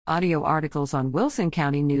Audio articles on Wilson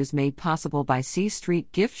County News made possible by C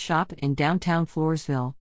Street Gift Shop in downtown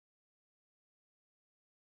Floresville.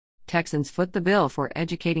 Texans foot the bill for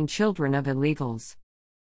educating children of illegals.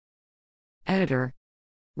 Editor.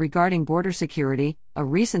 Regarding border security, a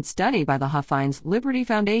recent study by the Huffines Liberty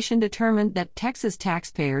Foundation determined that Texas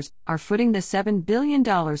taxpayers are footing the $7 billion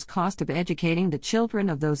cost of educating the children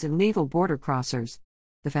of those illegal border crossers.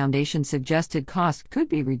 The foundation suggested costs could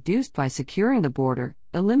be reduced by securing the border,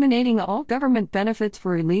 eliminating all government benefits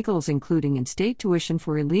for illegals including in-state tuition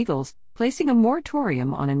for illegals, placing a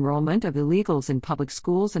moratorium on enrollment of illegals in public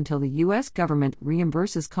schools until the U.S. government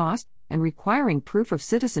reimburses costs, and requiring proof of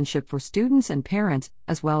citizenship for students and parents,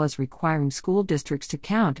 as well as requiring school districts to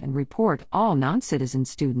count and report all non-citizen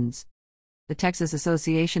students. The Texas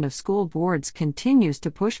Association of School Boards continues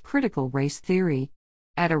to push critical race theory.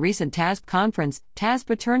 At a recent TASB conference, TASB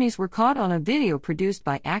attorneys were caught on a video produced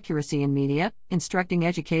by Accuracy in Media, instructing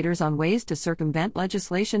educators on ways to circumvent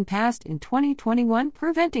legislation passed in 2021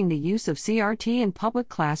 preventing the use of CRT in public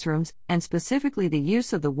classrooms, and specifically the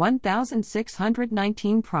use of the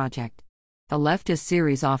 1619 Project. The leftist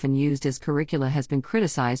series often used as curricula has been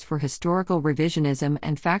criticized for historical revisionism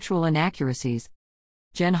and factual inaccuracies.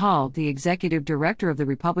 Jen Hall, the executive director of the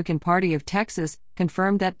Republican Party of Texas,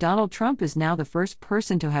 confirmed that Donald Trump is now the first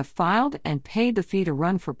person to have filed and paid the fee to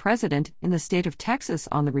run for president in the state of Texas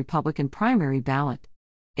on the Republican primary ballot.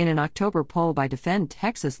 In an October poll by Defend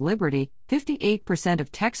Texas Liberty, 58%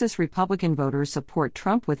 of Texas Republican voters support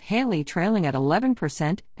Trump, with Haley trailing at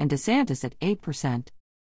 11% and DeSantis at 8%.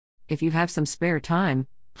 If you have some spare time,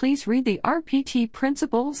 please read the RPT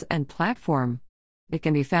Principles and Platform. It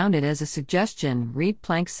can be founded as a suggestion. Read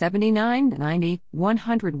planks 79, 90,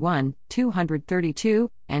 101,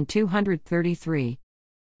 232, and 233.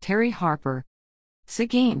 Terry Harper.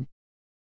 Seguin.